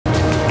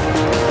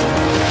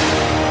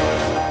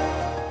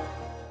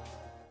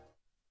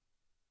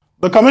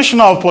The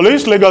Commissioner of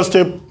Police, Lagos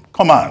State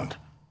Command,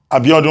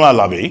 Abiodun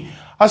Alabi,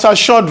 has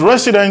assured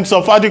residents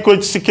of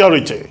adequate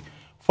security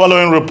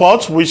following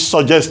reports which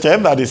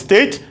suggested that the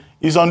state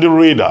is on the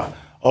radar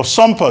of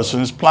some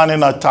persons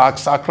planning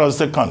attacks across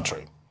the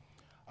country.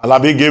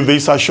 Alabi gave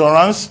this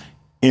assurance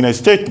in a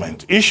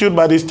statement issued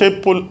by the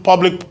State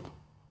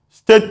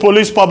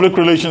Police Public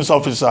Relations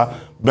Officer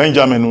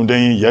Benjamin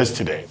Hundeyin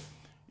yesterday.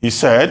 He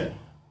said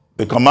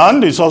the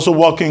command is also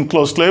working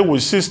closely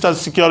with sister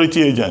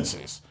security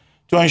agencies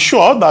to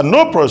ensure that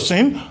no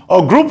person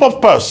or group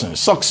of persons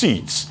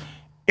succeeds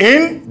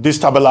in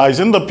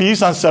destabilizing the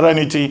peace and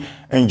serenity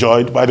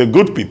enjoyed by the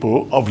good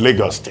people of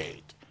Lagos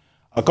State.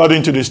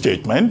 According to the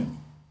statement,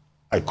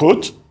 I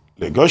quote,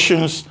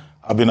 Lagosians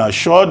have been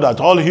assured that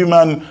all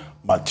human,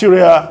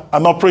 material,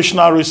 and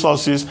operational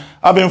resources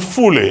have been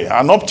fully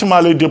and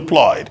optimally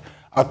deployed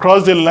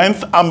across the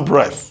length and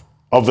breadth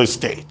of the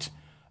state,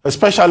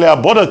 especially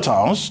our border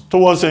towns,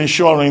 towards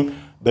ensuring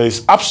there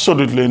is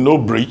absolutely no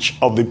breach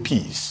of the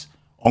peace,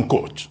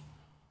 unquote.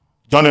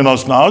 Joining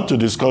us now to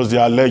discuss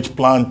the alleged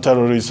planned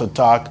terrorist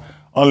attack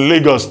on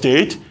Lagos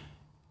State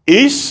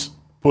is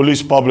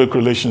Police Public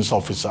Relations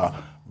Officer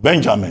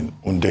Benjamin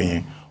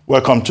Hundeyin.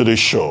 Welcome to the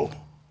show.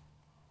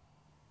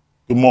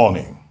 Good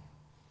morning.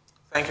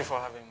 Thank you for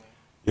having me.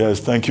 Yes,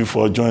 thank you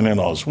for joining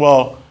us.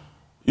 Well,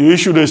 you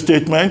issued a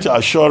statement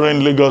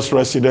assuring Lagos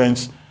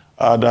residents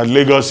that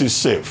Lagos is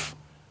safe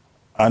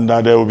and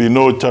that there will be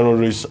no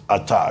terrorist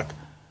attack.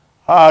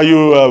 Are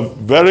you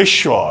very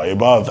sure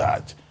about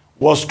that?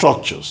 What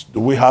structures do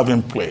we have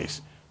in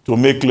place to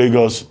make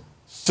Lagos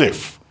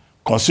safe,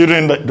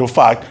 considering the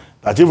fact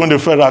that even the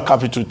Federal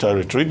Capital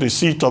Territory, the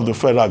seat of the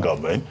federal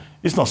government,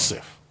 is not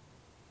safe?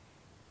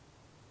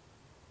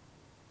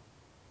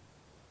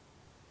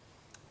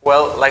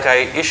 Well, like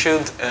I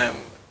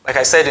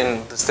said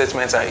in the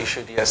statement I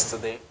issued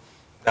yesterday,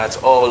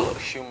 that all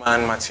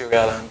human,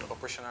 material, and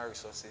operational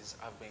resources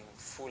have been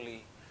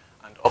fully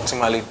and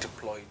optimally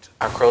deployed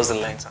across the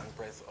length and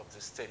breadth of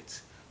the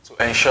state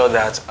to ensure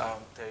that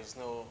there is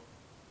no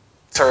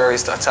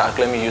terrorist attack.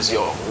 Let me use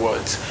your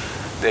words.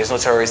 There is no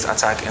terrorist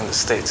attack in the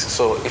state.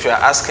 So if you're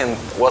asking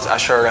what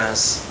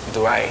assurance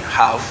do I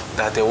have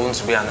that there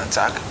won't be an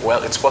attack,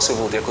 well, it's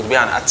possible there could be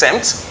an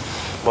attempt,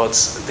 but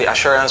the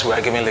assurance we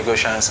are giving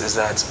Lagosians is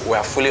that we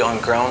are fully on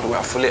ground, we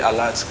are fully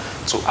alert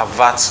to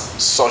avert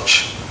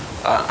such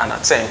an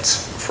attempt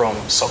from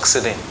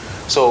succeeding.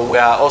 So we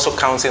are also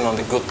counting on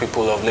the good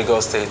people of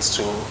Lagos State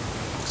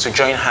to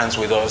join hands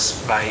with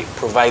us by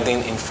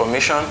providing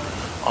information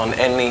on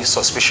any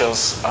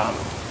suspicious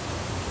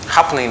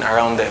happening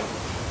around them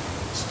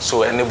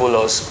to enable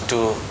us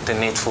do the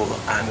needful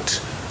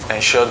and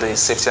ensure the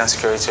safety and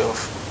security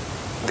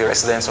of the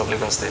residents of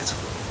Lagos State.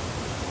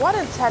 What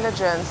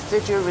intelligence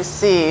did you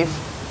receive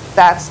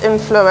that's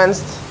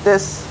influenced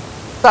this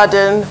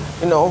sudden,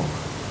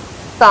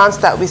 stance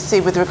that we see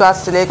with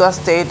regards to Lagos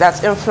State,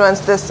 that's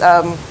influenced this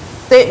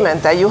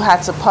statement that you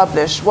had to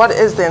publish? What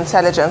is the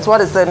intelligence? What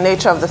is the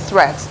nature of the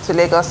threat to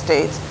Lagos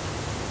State?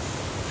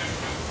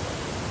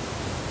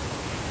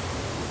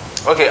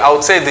 Okay, I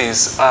would say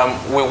this.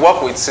 We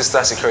work with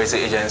sister security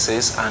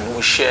agencies and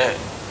we share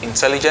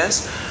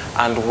intelligence,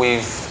 and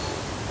we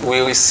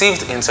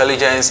received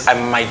intelligence. I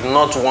might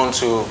not want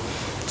to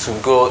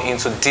go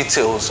into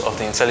details of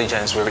the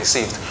intelligence we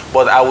received,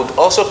 but I would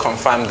also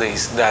confirm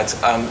this, that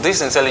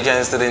this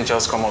intelligence didn't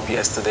just come up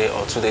yesterday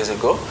or 2 days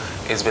ago.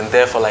 It's been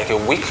there for like a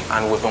week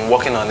and we've been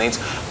working on it,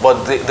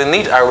 but the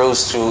need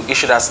arose to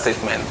issue that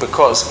statement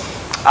because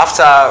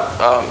after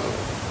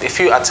a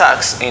few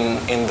attacks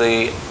in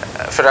the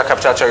Federal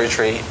Capital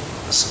Territory,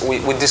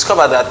 we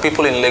discovered that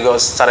people in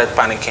Lagos started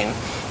panicking.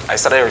 I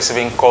started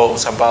receiving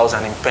calls about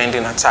an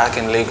impending attack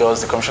in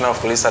Lagos. The Commissioner of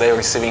Police started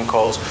receiving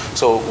calls.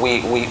 So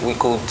we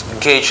could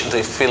gauge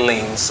the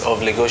feelings of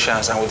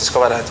Lagosians, and we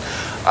discovered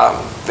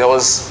that there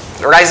was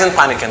rising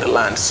panic in the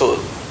land. So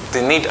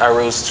the need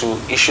arose to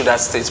issue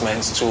that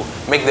statement to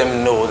make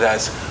them know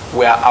that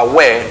we are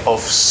aware of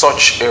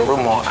such a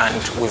rumor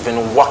and we've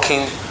been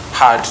working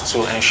hard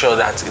to ensure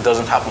that it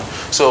doesn't happen.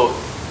 So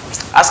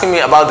asking me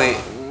about the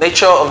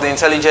nature of the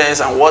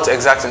intelligence and what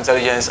exact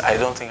intelligence, I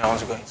don't think I want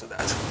to go into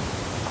that.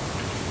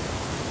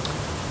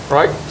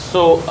 Right,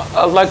 so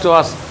I'd like to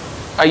ask,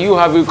 are you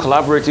having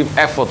collaborative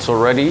efforts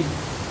already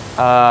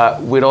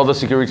with other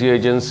security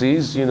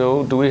agencies?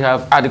 Do we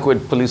have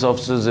adequate police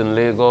officers in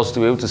Lagos to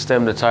be able to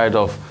stem the tide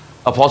of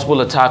a possible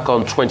attack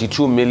on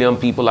 22 million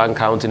people and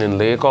counting in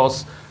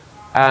Lagos?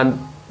 And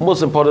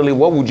most importantly,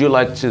 what would you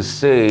like to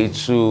say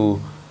to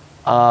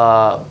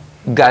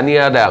Gani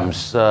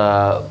Adams,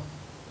 I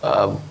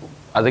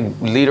think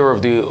leader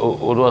of the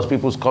Oduas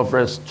People's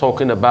Conference,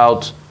 talking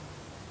about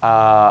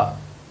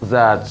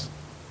that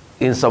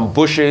in some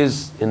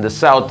bushes in the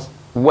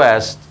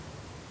southwest,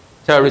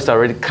 terrorists are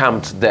already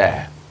camped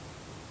there?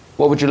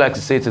 What would you like to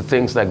say to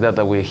things like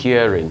that we're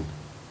hearing?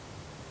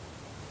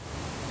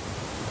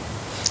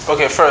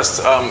 Okay, first,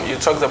 you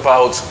talked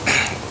about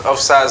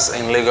officers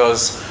in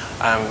Lagos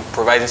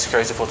providing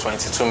security for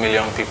 22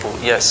 million people.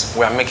 Yes,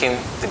 we are making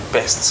the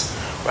best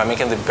we're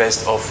making the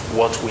best of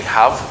what we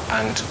have,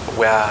 and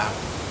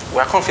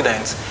we're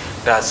confident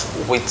that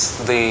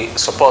with the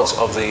support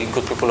of the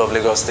good people of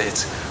Lagos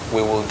State,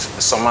 we would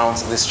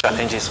surmount these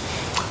challenges.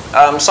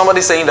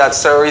 Somebody saying that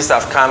terrorists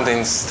have camped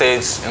in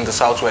states in the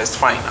southwest,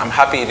 fine. I'm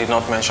happy he did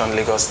not mention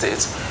Lagos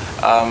State.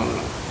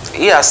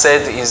 He has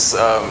said his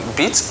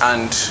bit,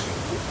 and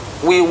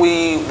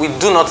we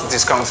do not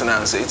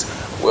discountenance it.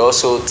 We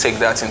also take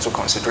that into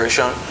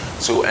consideration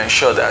to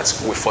ensure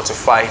that we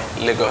fortify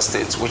Lagos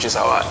State, which is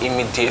our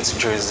immediate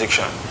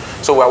jurisdiction.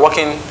 So we're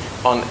working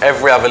on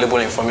every available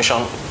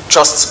information,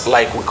 just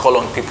like we call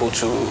on people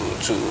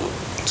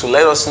to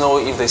let us know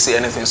if they see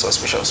anything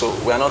suspicious. So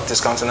we are not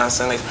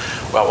discountenancing it,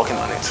 we are working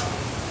on it.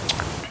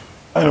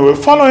 Anyway,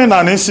 following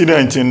an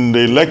incident in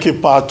the Lekki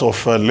part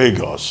of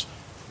Lagos,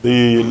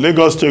 the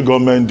Lagos State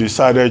government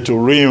decided to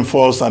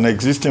reinforce an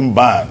existing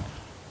ban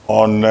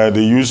on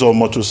the use of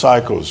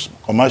motorcycles,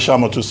 commercial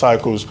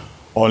motorcycles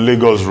on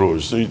Lagos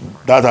roads.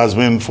 That has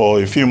been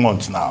for a few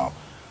months now.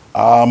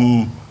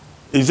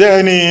 Is there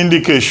any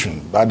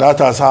indication that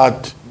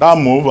that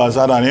move has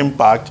had an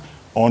impact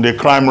on the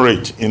crime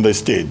rate in the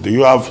state? Do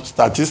you have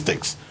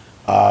statistics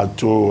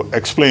to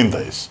explain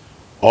this?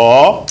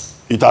 Or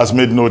it has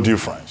made no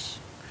difference?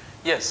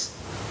 Yes.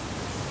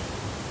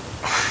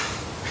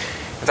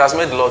 It has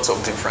made lots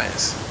of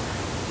difference.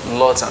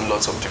 Lots and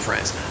lots of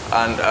difference.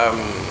 And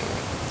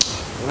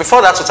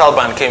before that total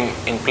ban came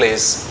in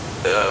place,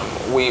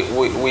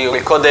 we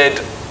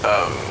recorded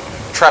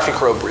traffic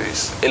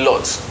robberies, a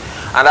lot.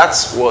 And that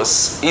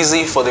was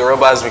easy for the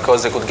robbers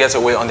because they could get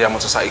away on their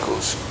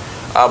motorcycles.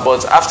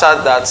 But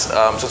after that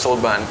total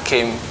ban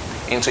came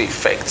into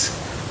effect,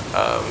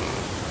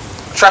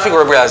 traffic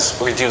robbery has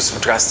reduced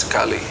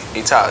drastically.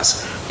 It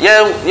has.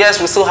 Yeah,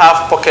 yes, we still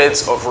have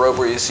pockets of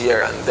robberies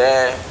here and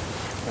there,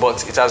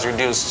 but it has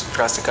reduced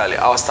drastically.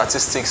 Our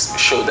statistics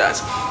show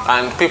that.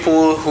 And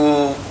people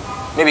who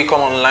maybe come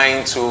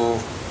online to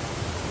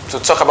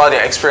talk about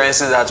their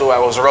experiences that, oh, I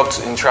was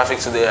robbed in traffic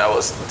today,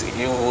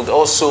 you would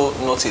also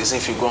notice,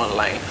 if you go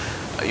online,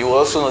 you will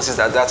also notice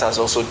that that has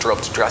also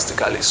dropped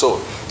drastically.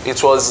 So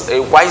it was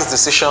a wise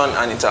decision,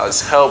 and it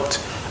has helped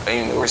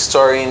in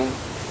restoring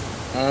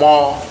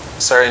more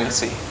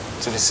serenity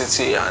to the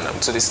city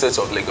and to the state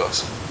of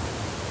Lagos.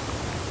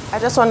 I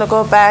just want to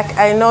go back.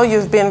 I know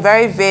you've been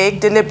very vague,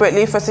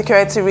 deliberately for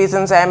security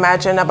reasons, I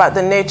imagine, about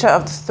the nature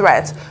of the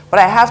threat. But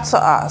I have to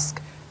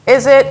ask,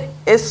 is it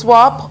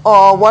ISWAP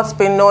or what's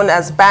been known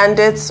as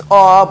bandits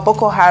or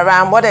Boko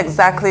Haram? What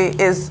exactly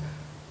is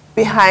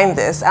behind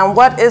this? And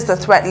what is the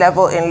threat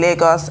level in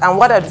Lagos? And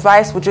what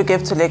advice would you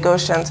give to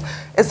Lagosians?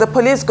 Is the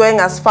police going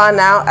as far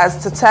now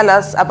as to tell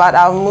us about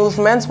our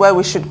movements, where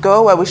we should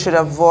go, where we should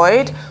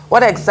avoid?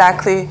 What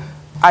exactly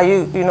are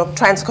you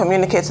trying to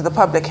communicate to the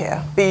public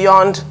here,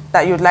 beyond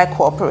that you'd like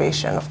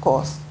cooperation, of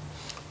course?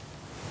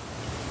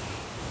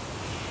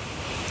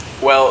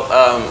 Well,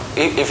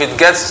 if it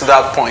gets to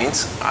that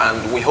point,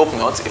 and we hope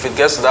not, if it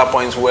gets to that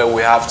point where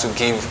we have to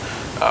give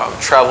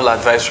travel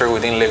advisory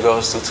within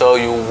Lagos to tell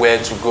you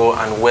where to go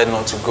and where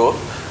not to go,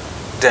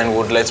 then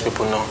we'll let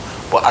people know.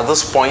 But at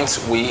this point,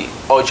 we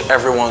urge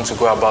everyone to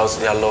go about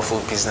their lawful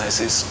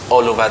businesses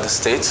all over the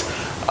state.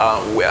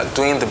 We are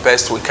doing the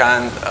best we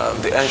can.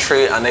 The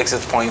entry and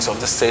exit points of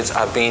the state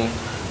are being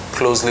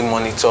closely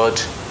monitored,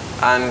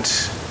 and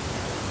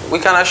we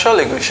can assure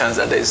Lagosians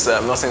that there's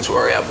nothing to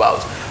worry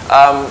about.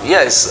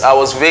 Yes, I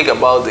was vague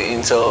about the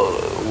intel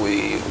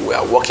we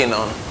are working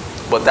on,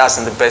 but that's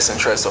in the best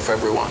interest of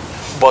everyone.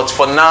 But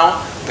for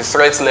now, the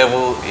threat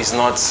level is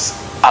not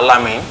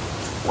alarming.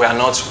 We are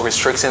not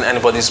restricting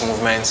anybody's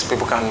movements.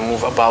 People can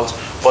move about,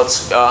 but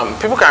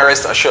people can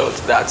rest assured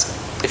that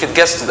if it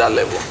gets to that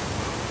level,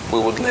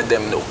 we would let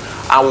them know.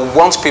 And we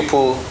want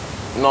people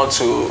not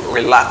to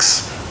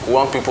relax. We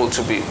want people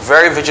to be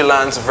very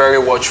vigilant, very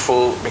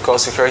watchful,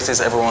 because security is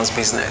everyone's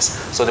business.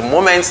 So the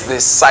moment they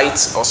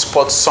sight or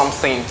spot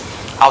something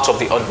out of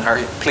the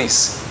ordinary,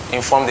 please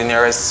inform the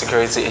nearest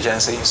security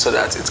agency so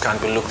that it can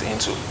be looked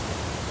into.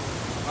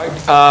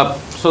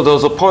 So there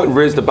was a point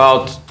raised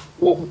about,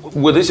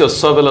 will this your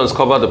surveillance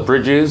cover the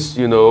bridges,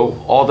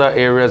 other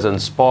areas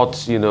and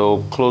spots,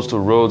 close to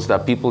roads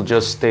that people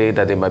just stay,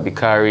 that they might be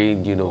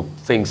carrying,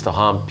 things to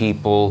harm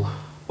people?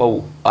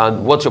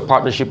 And what's your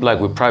partnership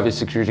like with private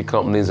security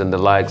companies and the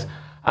likes?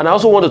 And I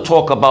also want to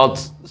talk about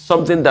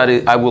something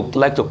that I would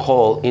like to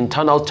call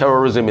internal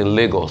terrorism in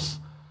Lagos.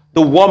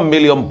 The 1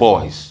 million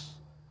boys.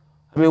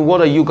 I mean,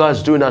 what are you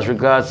guys doing as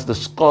regards the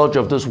scourge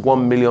of those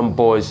 1 million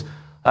boys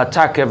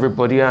attack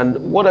everybody?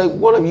 And what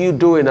are you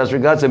doing as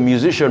regards a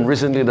musician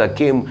recently that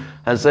came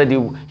and said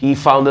he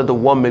founded the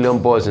 1 million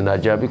boys in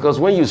Nigeria? Because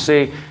when you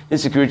say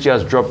insecurity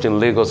has dropped in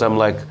Lagos, I'm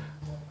like,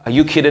 are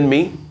you kidding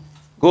me?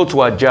 Go to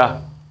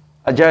Ajah.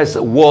 Ajah is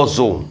a war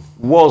zone.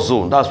 War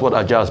zone. That's what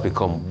Ajah has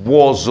become.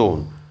 War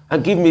zone.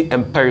 And give me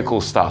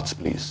empirical stats,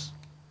 please.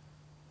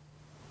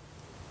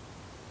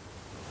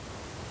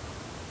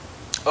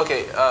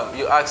 Okay,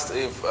 you asked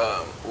if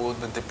we would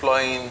be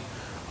deploying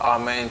our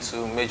men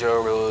to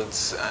major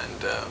roads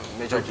and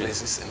major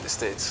places in the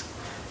States.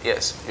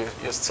 Yes,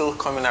 you're still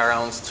coming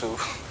around to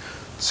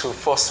to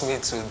force me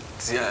to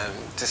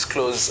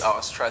disclose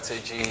our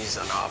strategies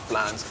and our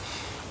plans.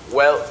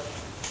 Well,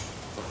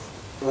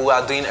 we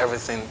are doing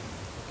everything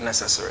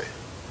necessary.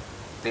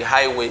 The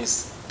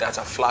highways that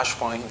are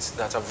flashpoints,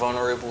 that are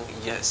vulnerable,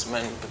 yes,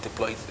 men will be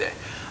deployed there.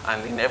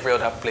 And in every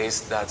other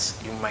place that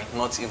you might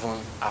not even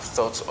have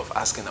thought of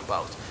asking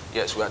about,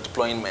 yes, we are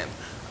deploying men.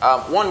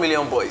 1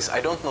 million boys,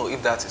 I don't know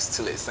if that is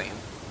still a thing.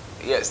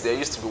 Yes, there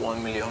used to be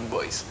 1 million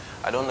boys.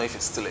 I don't know if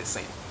it's still a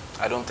thing.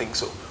 I don't think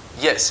so.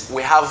 Yes,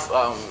 we have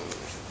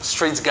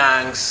street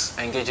gangs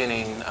engaging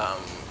in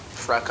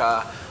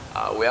fracas.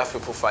 We have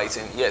people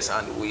fighting, yes,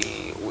 and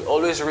we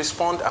always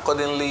respond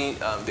accordingly.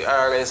 The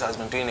IRS has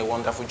been doing a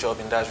wonderful job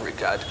in that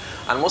regard.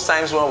 And most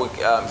times when we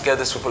get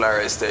these people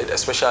arrested,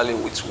 especially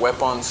with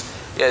weapons,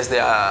 yes, they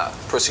are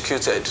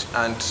prosecuted.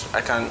 And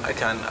I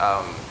can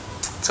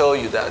tell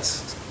you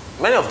that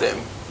many of them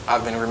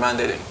have been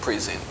remanded in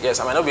prison. Yes,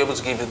 I might not be able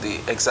to give you the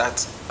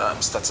exact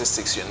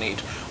statistics you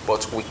need,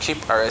 but we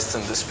keep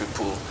arresting these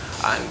people,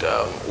 and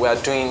we are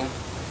doing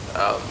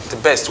the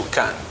best we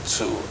can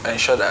to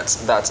ensure that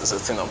that is a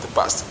thing of the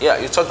past. Yeah,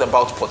 you talked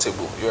about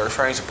Portable. You're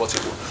referring to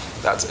Portable,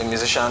 that a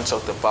musician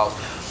talked about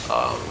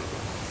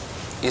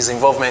his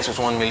involvement with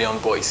 1 million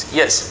boys.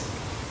 Yes,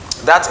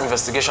 that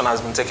investigation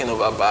has been taken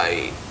over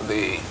by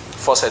the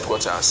Force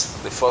Headquarters,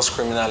 the Force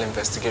Criminal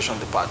Investigation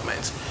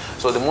Department.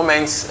 So the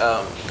moment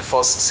the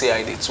Force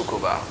CID took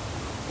over,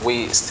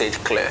 we stayed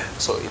clear.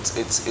 So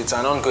it's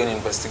an ongoing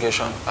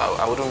investigation.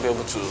 I wouldn't be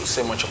able to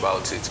say much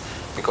about it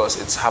because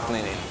it's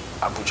happening in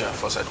Abuja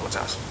Force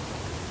Headquarters.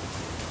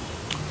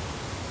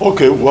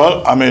 Okay,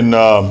 well, I mean,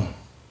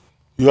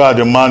 you are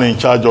the man in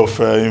charge of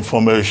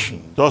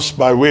information. Just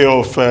by way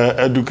of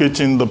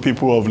educating the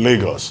people of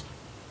Lagos,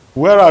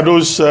 where are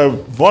those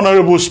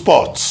vulnerable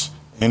spots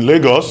in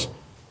Lagos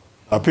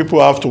that people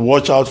have to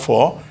watch out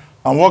for,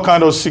 and what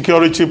kind of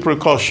security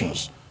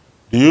precautions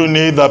do you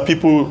need that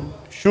people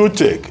should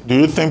take? Do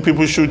you think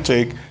people should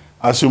take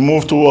as you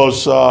move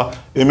towards a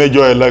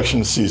major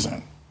election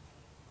season?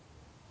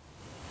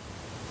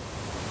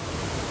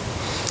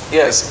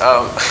 Yes,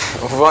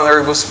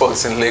 vulnerable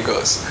spots in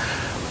Lagos.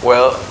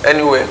 Well,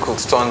 anywhere could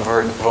turn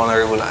very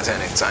vulnerable at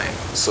any time.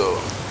 So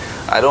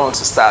I don't want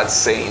to start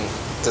saying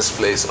this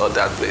place or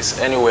that place.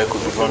 Anywhere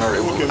could be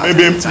vulnerable.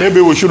 Okay,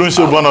 maybe we shouldn't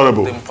say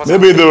vulnerable.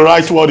 Maybe the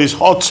right word is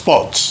hot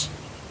spots.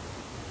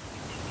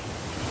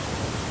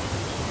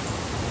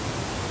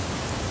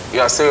 You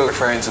are still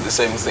referring to the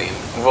same thing.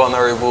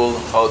 Vulnerable,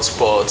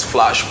 hotspots,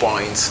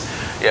 flashpoints.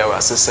 Yeah, we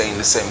are still saying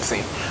the same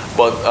thing.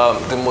 But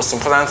the most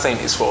important thing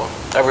is for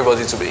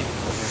everybody to be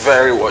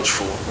very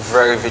watchful,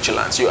 very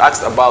vigilant. You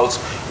asked about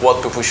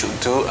what people should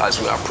do as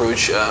we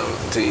approach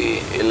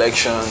the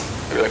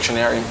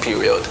electioneering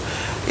period.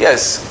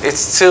 Yes, it's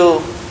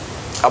still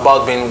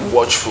about being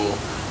watchful.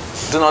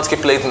 Do not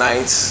keep late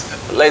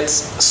nights. Let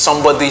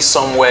somebody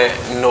somewhere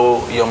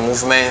know your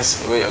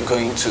movements, where you're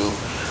going to,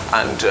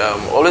 and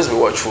always be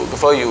watchful.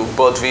 Before you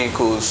board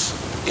vehicles,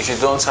 if you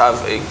don't have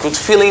a good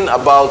feeling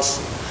about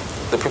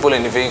the people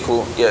in the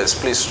vehicle, yes,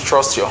 please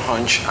trust your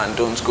hunch and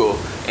don't go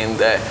in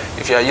there.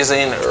 If you are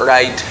using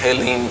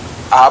ride-hailing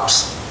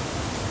apps,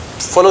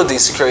 follow the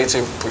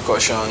security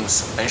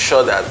precautions.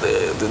 Ensure that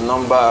the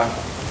number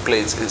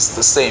plate is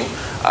the same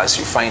as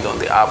you find on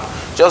the app.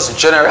 Just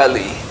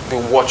generally be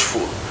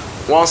watchful.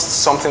 Once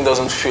something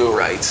doesn't feel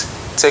right,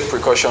 take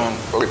precaution,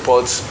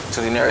 report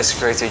to the nearest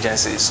security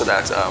agency so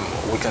that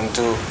we can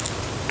do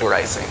the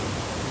right thing.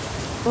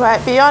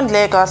 Right, beyond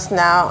Lagos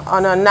now,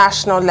 on a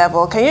national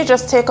level, can you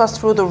just take us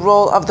through the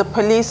role of the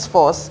police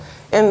force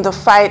in the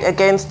fight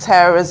against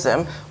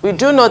terrorism? We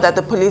do know that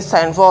the police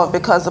are involved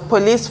because the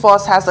police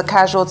force has the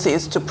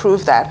casualties to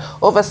prove that.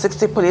 Over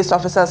 60 police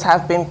officers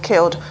have been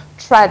killed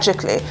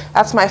tragically.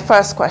 That's my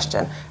first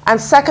question. And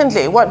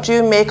secondly, what do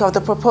you make of the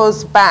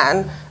proposed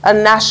ban, a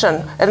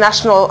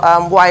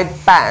national-wide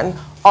ban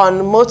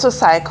on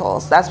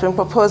motorcycles that's been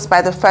proposed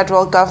by the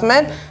federal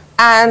government,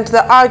 and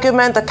the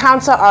argument, the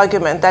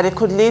counter-argument that it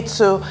could lead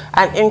to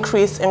an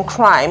increase in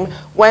crime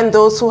when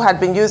those who had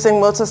been using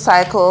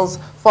motorcycles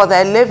for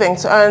their living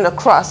to earn a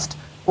crust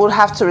would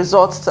have to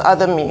resort to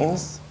other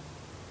means?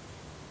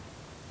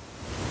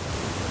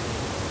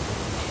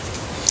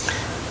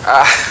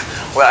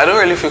 Well, I don't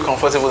really feel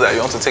comfortable that you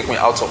want to take me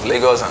out of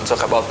Lagos and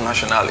talk about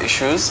national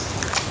issues,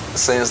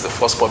 since the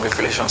first public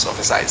relations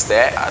officer is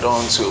there. I don't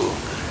want to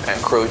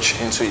encroach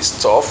into his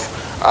stuff,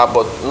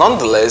 but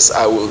nonetheless,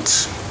 I would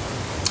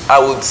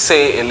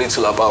say a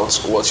little about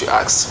what you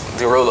asked,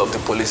 the role of the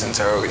police in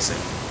terrorism.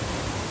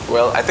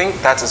 Well, I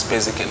think that is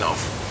basic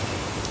enough.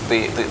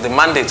 The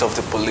mandate of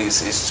the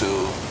police is to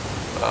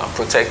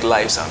protect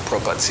lives and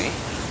property.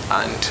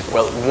 And,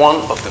 well,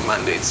 one of the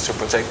mandates to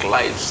protect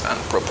lives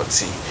and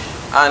property.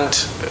 And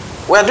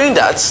we're doing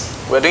that.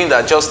 We're doing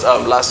that. Just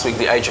last week,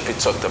 the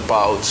IGP talked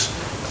about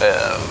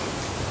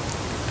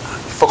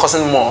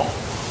focusing more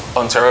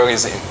on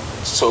terrorism.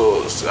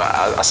 So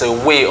as a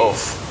way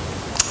of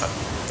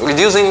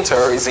reducing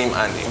terrorism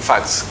and, in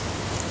fact,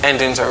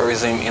 ending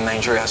terrorism in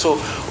Nigeria. So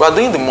we are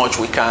doing the much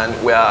we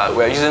can. We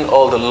are using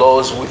all the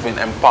laws we've been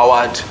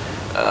empowered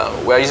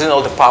we are using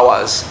all the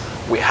powers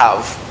we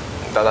have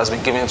that has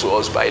been given to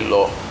us by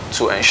law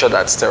to ensure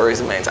that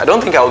terrorism ends. I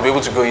don't think I will be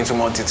able to go into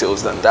more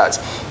details than that.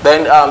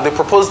 Then the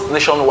proposed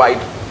nationwide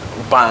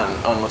ban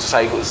on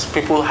motorcycles.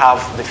 People have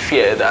the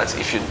fear that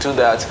if you do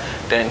that,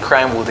 then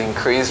crime would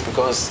increase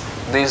because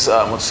these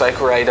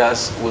motorcycle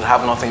riders will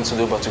have nothing to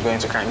do but to go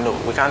into crime. No,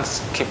 we can't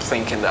keep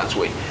thinking that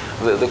way.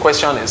 The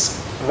question is,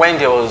 when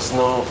there was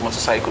no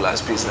motorcycle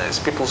as business,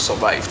 people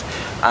survived.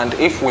 And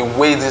if we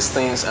weigh these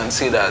things and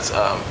see that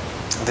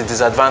the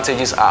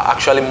disadvantages are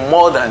actually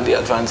more than the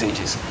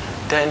advantages,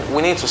 then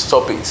we need to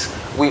stop it.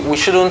 We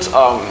shouldn't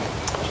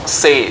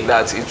say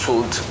that it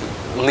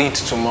would lead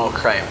to more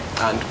crime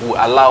and will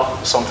allow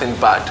something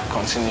bad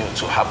continue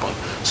to happen.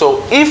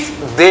 So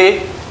if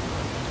they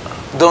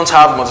don't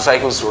have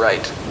motorcycles to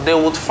ride, they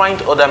would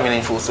find other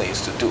meaningful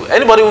things to do.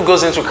 Anybody who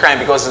goes into crime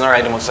because he's not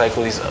riding a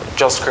motorcycle is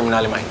just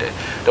criminally minded.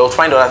 They would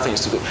find other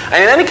things to do.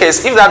 And in any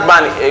case, if that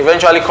ban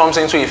eventually comes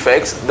into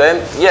effect, then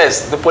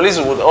yes, the police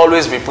would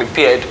always be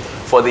prepared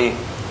for the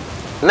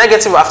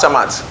negative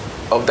aftermath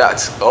of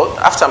that, or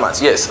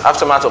aftermath, yes,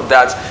 aftermath of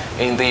that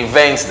in the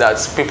event that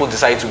people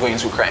decide to go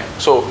into crime.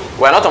 So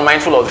we're not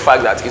unmindful of the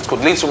fact that it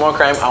could lead to more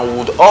crime, and we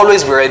would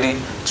always be ready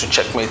to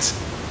checkmate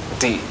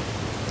the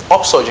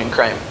upsurge in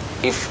crime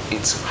if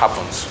it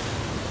happens.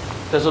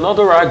 There's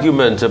another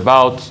argument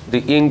about the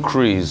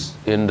increase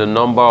in the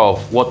number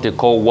of what they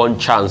call one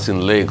chance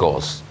in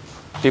Lagos.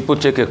 People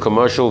take a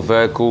commercial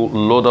vehicle,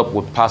 load up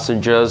with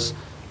passengers,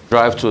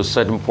 drive to a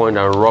certain point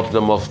and rob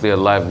them of their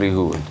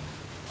livelihood.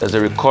 There's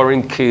a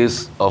recurring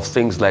case of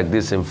things like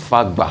this in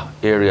Fagba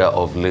area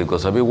of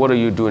Lagos. I mean, what are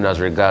you doing as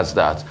regards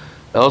that?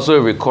 Also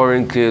a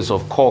recurring case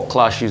of car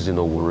clashes in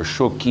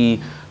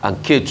Oworoshoki and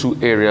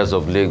K2 areas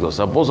of Lagos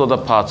and most other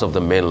parts of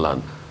the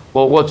mainland.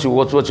 Well, what's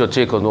your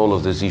take on all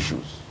of these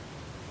issues?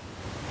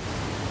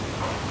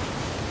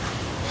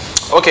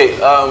 Okay,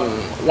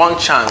 one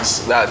chance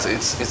that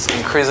it's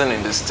increasing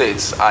in the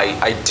States,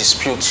 I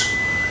dispute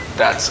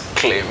that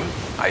claim.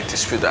 I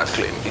dispute that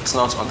claim. It's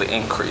not on the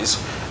increase.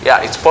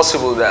 Yeah, it's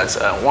possible that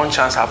one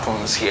chance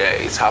happens here,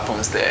 it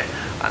happens there,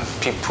 and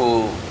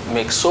people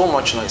make so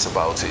much noise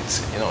about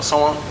it. You know,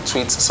 someone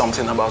tweets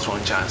something about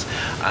one chance,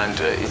 and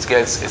it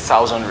gets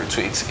 1,000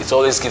 retweets. It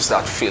always gives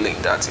that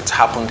feeling that it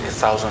happened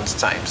 1,000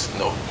 times.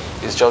 No,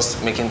 it's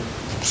just making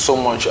so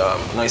much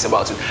noise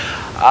about it.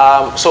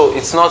 So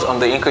it's not on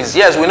the increase.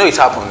 Yes, we know it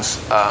happens.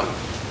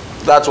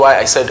 That's why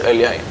I said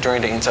earlier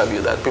during the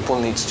interview that people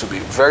need to be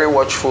very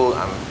watchful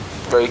and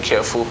very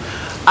careful.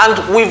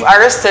 And we've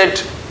arrested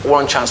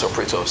one chance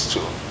operators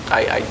too.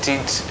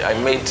 I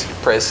made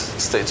press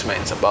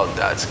statements about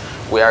that.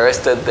 We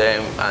arrested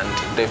them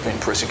and they've been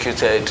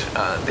prosecuted.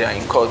 They are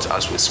in court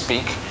as we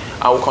speak.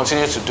 And we'll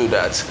continue to do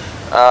that.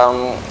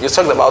 You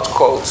talked about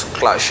cult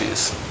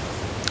clashes.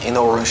 You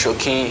know,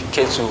 Oworoshoki,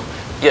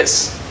 K2.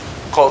 Yes,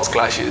 cult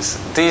clashes.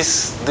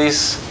 This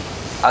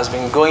has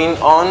been going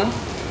on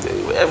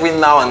every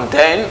now and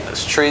then.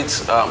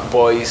 Street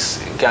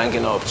boys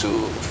ganging up to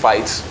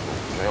fight,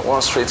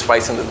 one street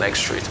fighting the next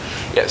street.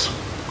 Yes,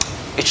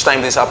 each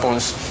time this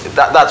happens,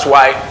 that's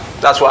why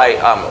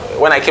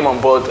when I came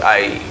on board,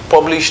 I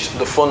published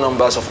the phone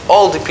numbers of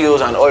all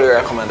DPOs and all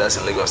area commanders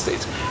in Lagos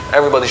State.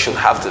 Everybody should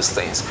have these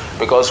things,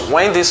 because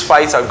when these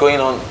fights are going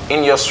on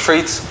in your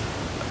street,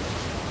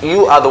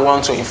 you are the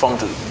one to inform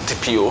the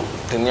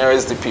DPO, the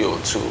nearest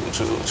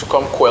DPO, to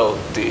come quell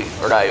the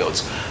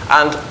riots.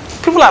 And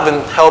people have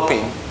been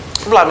helping.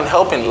 People have been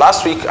helping.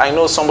 Last week, I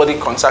know somebody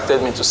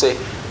contacted me to say,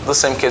 the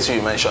same case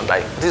you mentioned,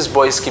 like, these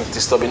boys keep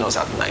disturbing us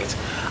at night.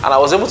 And I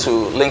was able to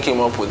link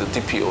him up with the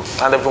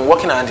DPO. And they've been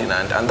working hand in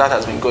hand, and that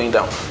has been going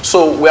down.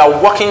 So we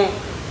are working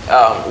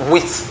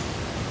with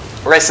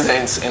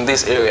residents in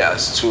these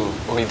areas to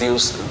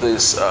reduce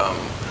this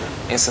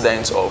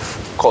incidents of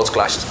cult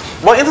clashes.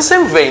 But in the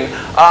same vein,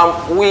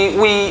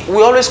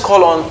 we always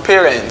call on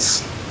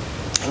parents,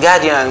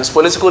 guardians,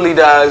 political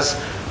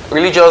leaders,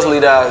 religious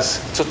leaders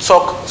to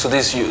talk to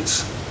these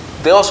youths.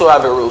 They also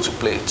have a role to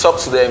play. Talk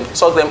to them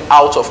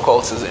out of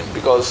cultism,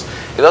 because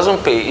it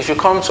doesn't pay. If you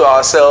come to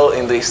our cell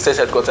in the state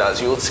headquarters,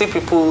 you will see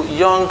people,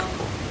 young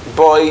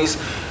boys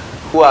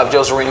who have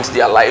just ruined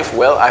their life.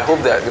 Well, I hope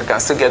that they can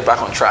still get back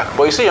on track.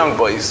 But you see young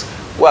boys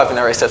who have been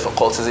arrested for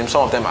cultism.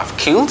 Some of them have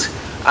killed.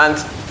 And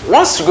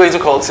once you go into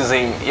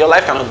cultism, your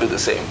life cannot be the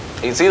same.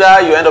 It's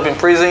either you end up in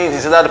prison,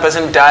 it's either the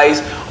person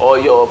dies, or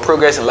your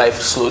progress in life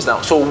slows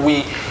down. So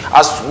we,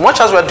 as much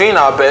as we're doing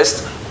our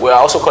best, we're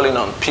also calling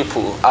on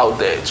people out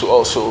there to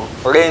also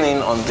rein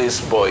in on these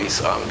boys,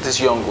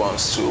 these young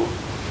ones,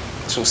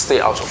 to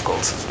stay out of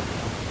cultism.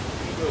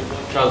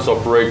 Chance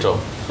operator,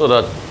 so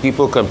that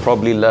people can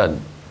probably learn.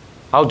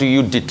 How do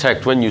you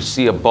detect when you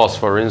see a bus,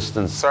 for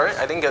instance? Sorry,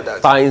 I didn't get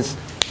that.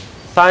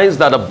 Signs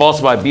that a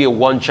bus might be a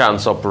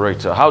one-chance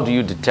operator. How do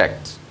you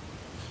detect?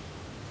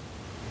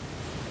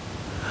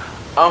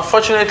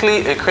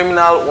 Unfortunately, a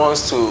criminal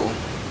wants to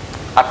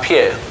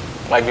appear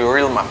like the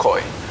real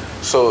McCoy.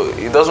 So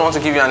it doesn't want to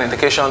give you an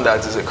indication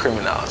that it's a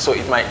criminal. So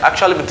it might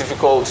actually be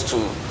difficult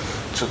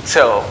to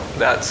tell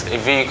that a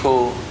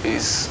vehicle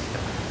is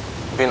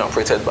being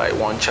operated by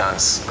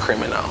one-chance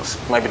criminals.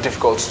 It might be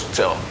difficult to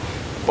tell,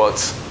 but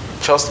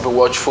just be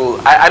watchful.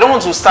 I don't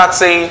want to start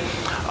saying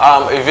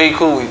a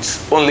vehicle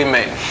with only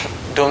men.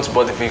 Don't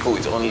board a vehicle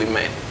with only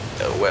men.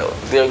 Well,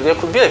 there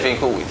could be a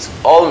vehicle with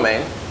all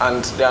men,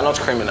 and they are not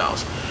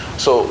criminals.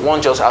 So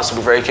one just has to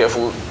be very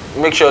careful.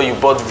 Make sure you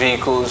board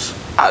vehicles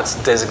at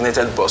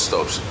designated bus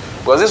stops,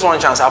 because this one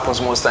chance happens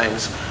most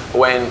times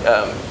when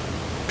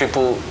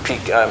people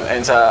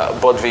enter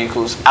board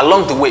vehicles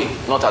along the way,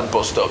 not at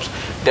bus stops.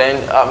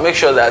 Then make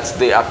sure that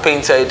they are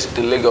painted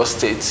the Lagos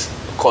State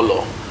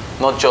color,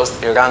 not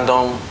just a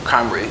random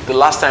Camry. The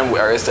last time we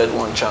arrested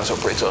one chance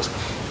operators,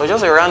 so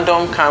just a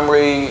random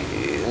Camry,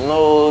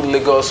 no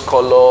Lagos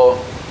color.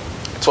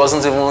 It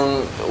wasn't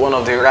even one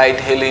of the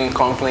ride-hailing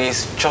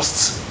companies,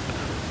 just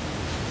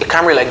a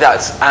Camry like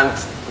that. And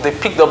they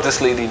picked up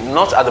this lady,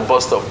 not at the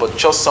bus stop, but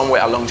just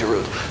somewhere along the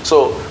road.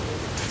 So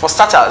for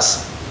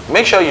starters,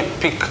 make sure you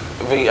pick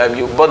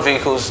you board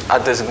vehicles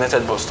at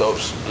designated bus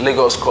stops,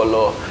 Lagos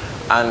color,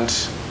 and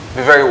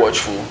be very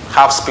watchful.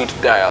 Have speed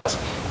dials.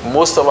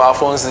 Most of our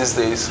phones these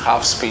days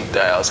have speed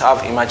dials,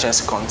 have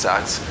emergency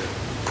contacts.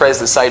 Press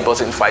the side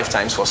button 5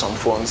 times for some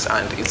phones,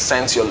 and it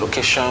sends your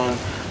location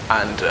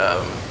and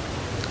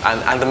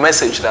the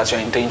message that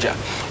you're in danger.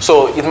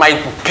 So it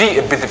might be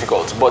a bit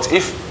difficult, but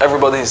if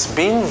everybody is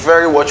being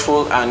very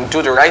watchful and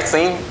do the right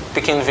thing,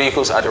 picking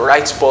vehicles at the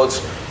right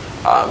spots,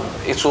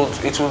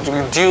 it would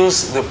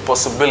reduce the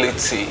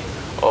possibility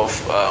of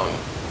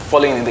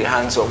falling in the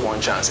hands of one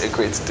chance a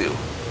great deal.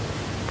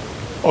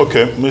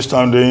 Okay, Mr.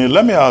 Hundeyin,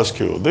 let me ask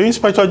you. The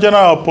Inspector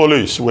General of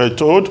Police, we're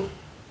told,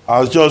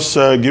 has just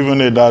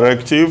given a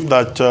directive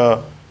that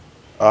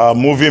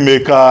movie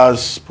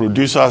makers,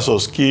 producers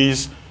of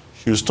skis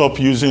should stop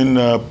using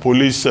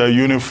police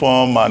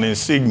uniform and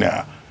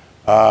insignia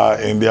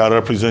in their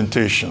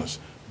representations,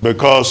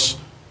 because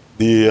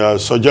the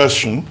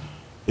suggestion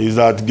is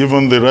that,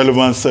 given the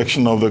relevant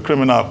section of the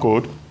criminal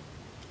code,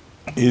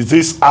 is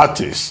these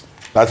artists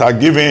that are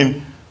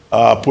giving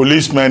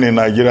policemen in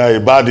Nigeria a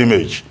bad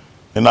image,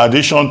 in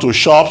addition to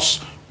shops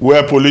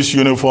where police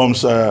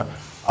uniforms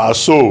are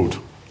sold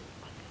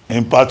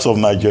in parts of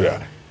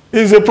Nigeria.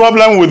 It's a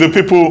problem with the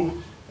people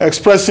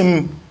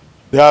expressing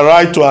their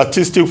right to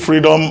artistic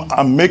freedom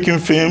and making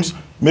films,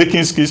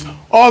 making skits.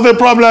 Or the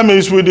problem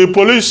is with the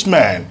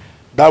policemen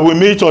that we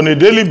meet on a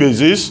daily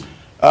basis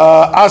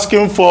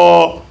asking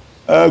for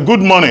good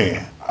money.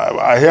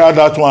 I hear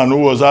that one who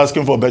was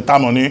asking for better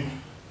money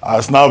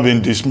has now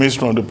been dismissed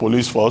from the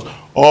police force.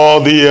 Or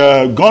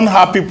the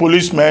gun-happy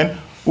policemen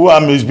who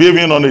are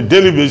misbehaving on a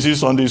daily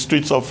basis on the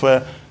streets of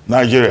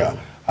Nigeria.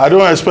 I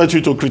don't expect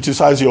you to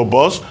criticize your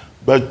boss,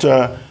 but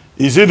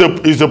is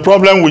the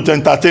problem with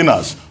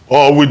entertainers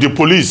or with the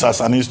police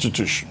as an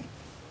institution?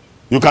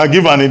 You can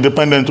give an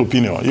independent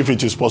opinion if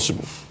it is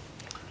possible.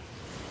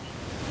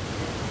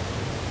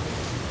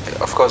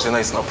 Of course, you know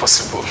it's not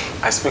possible.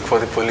 I speak for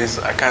the police.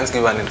 I can't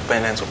give an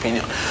independent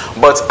opinion.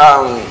 But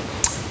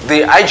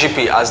the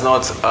IGP has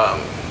not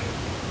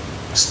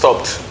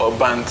stopped or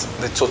banned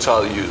the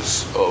total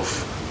use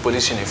of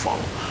police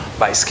uniform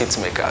by skit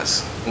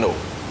makers. No.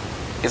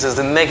 It is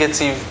the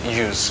negative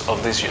use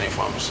of these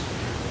uniforms.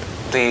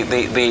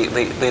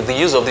 The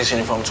use of this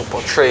uniform to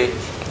portray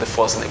the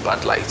force in a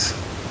bad light.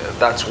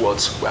 That's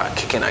what we are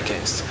kicking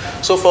against.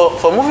 So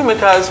for movie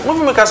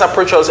makers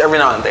approach us every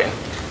now and then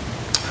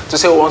to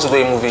say we want to do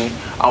a movie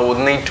and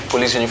we need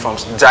police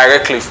uniforms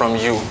directly from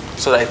you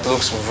so that it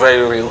looks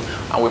very real,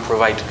 and we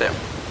provide them.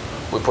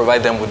 We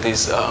provide them with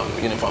these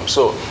uniforms.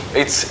 So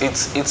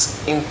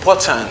it's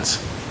important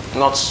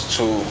not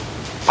to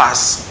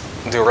pass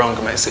the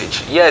wrong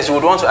message. Yes, you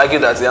would want to argue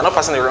that they are not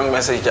passing the wrong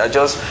message, they are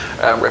just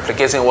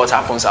replicating what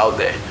happens out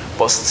there.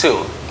 But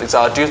still, it's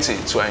our duty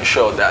to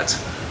ensure that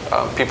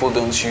people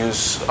don't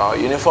use our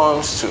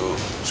uniforms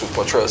to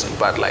portray us in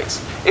bad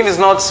lights. If it's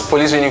not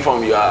police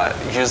uniform you are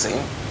using,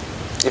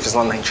 if it's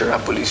not Nigeria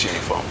police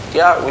uniform,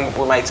 yeah,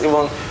 we might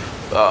even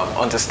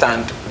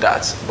understand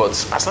that. But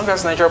as long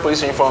as Nigeria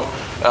police uniform,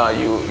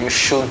 you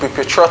should be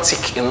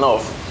patriotic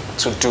enough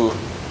to do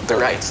the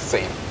right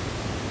thing.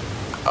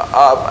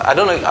 I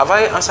don't know, have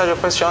I answered your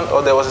question,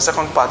 or there was a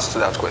second part to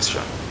that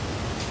question?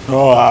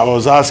 No, I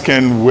was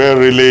asking where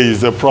really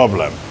is the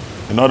problem.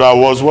 In other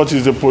words, what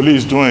is the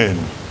police doing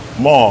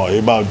more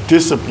about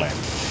discipline,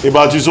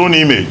 about its own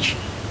image,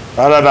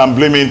 rather than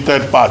blaming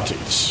third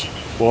parties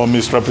for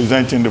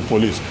misrepresenting the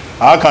police?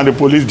 How can the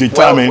police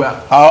determine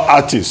how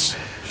artists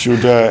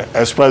should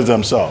express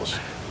themselves?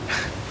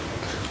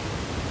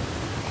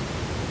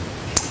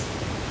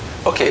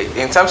 Okay,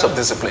 in terms of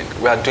discipline,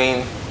 we are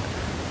doing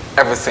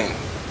everything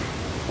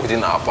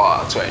within our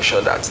power to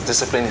ensure that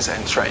discipline is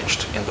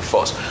entrenched in the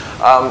force.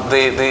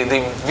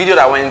 The video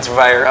that went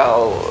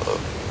viral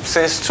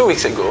since 2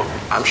 weeks ago,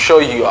 I'm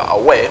sure you are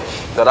aware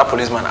that that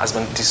policeman has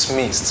been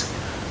dismissed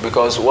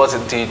because what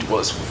he did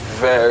was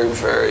very,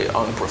 very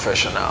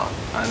unprofessional,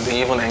 and they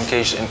even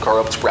engaged in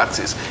corrupt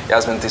practice. He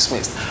has been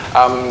dismissed.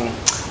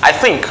 I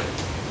think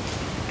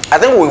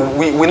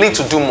we need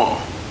to do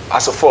more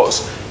as a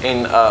force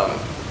in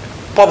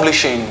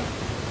publishing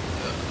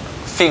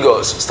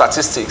figures,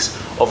 statistics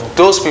of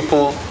those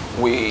people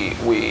we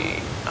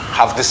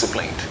have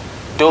disciplined.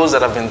 Those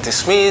that have been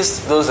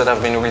dismissed, those that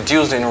have been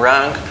reduced in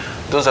rank,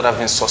 those that have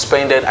been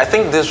suspended. I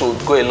think this will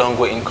go a long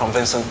way in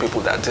convincing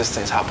people that these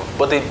things happen.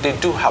 But they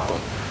do happen.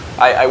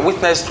 I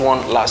witnessed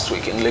one last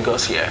week in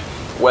Lagos here,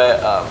 where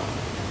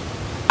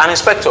an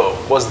inspector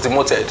was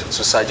demoted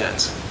to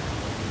sergeant.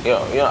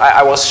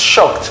 I was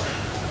shocked.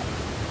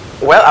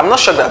 Well, I'm not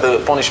shocked at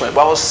the punishment,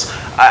 but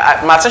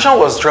my attention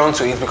was drawn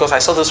to it because I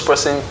saw this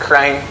person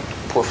crying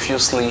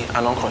profusely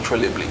and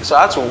uncontrollably. So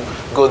I had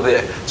to go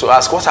there to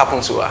ask what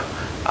happened to her.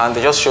 And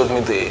they just showed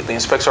me the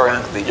inspector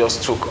rank they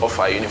just took off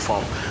her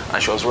uniform,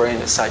 and she was wearing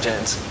a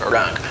sergeant's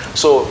rank.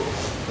 So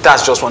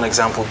that's just one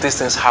example. These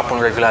things happen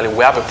regularly.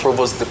 We have a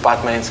provost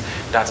department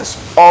that is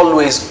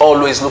always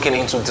looking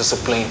into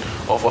discipline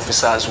of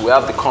officers. We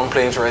have the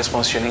complaint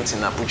response unit in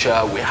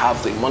Abuja. We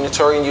have the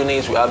monitoring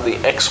unit. We have the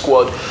X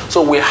squad.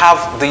 So we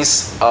have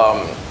these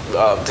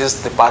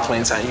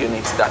departments and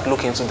units that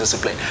look into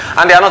discipline.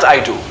 And they are not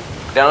idle.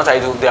 They are not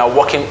idle. They are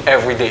working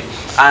every day.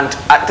 And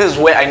this is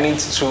where I need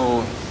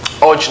to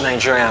urge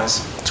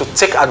Nigerians to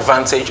take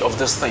advantage of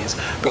these things.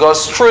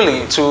 Because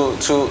truly,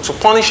 to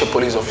punish a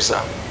police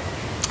officer,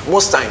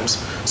 most times,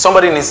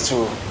 somebody needs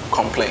to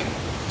complain.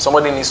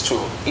 Somebody needs to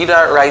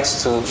either write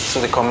to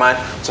the command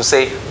to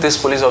say,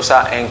 this police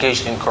officer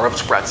engaged in corrupt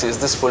practice,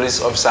 this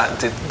police officer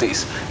did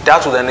this.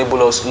 That would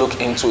enable us to look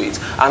into it.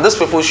 And these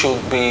people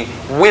should be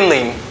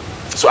willing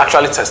to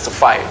actually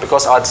testify,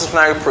 because our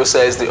disciplinary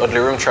process, the Audley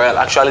Room trial,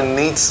 actually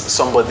needs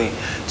somebody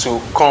to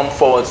come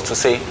forward to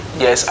say,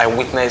 yes, I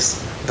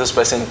witnessed this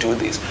person do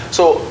this.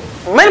 So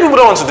many people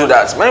don't want to do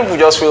that. Many people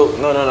just feel,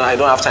 no, I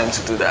don't have time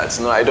to do that.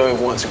 No, I don't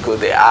even want to go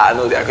there.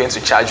 No, they are going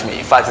to charge me.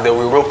 In fact, they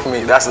will rope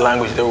me. That's the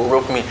language. They will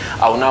rope me.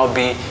 I will now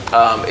be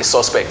a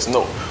suspect.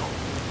 No.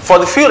 For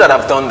the few that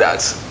have done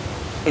that,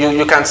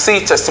 you can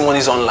see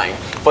testimonies online.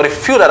 For the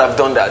few that have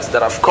done that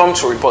have come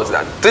to report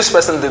that this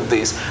person did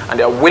this, and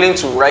they are willing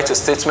to write a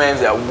statement,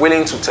 they are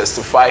willing to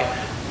testify,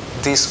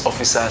 these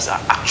officers are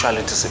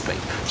actually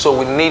disciplined. So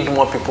we need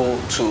more people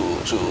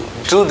to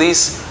do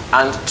this,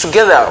 and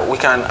together we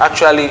can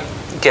actually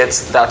get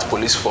that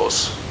police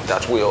force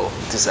that we all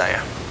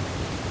desire.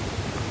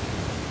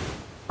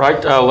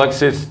 Right, I'd like to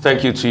say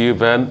thank you to you,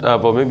 Ben.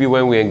 But maybe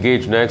when we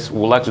engage next,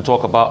 we'd like to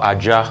talk about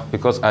Aja,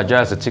 because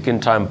Aja is a ticking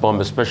time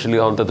bomb, especially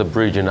under the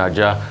bridge in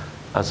Aja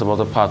and some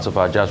other parts of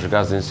Aja as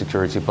regards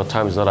insecurity. But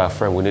time is not our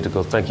friend. We need to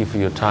go. Thank you for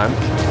your time.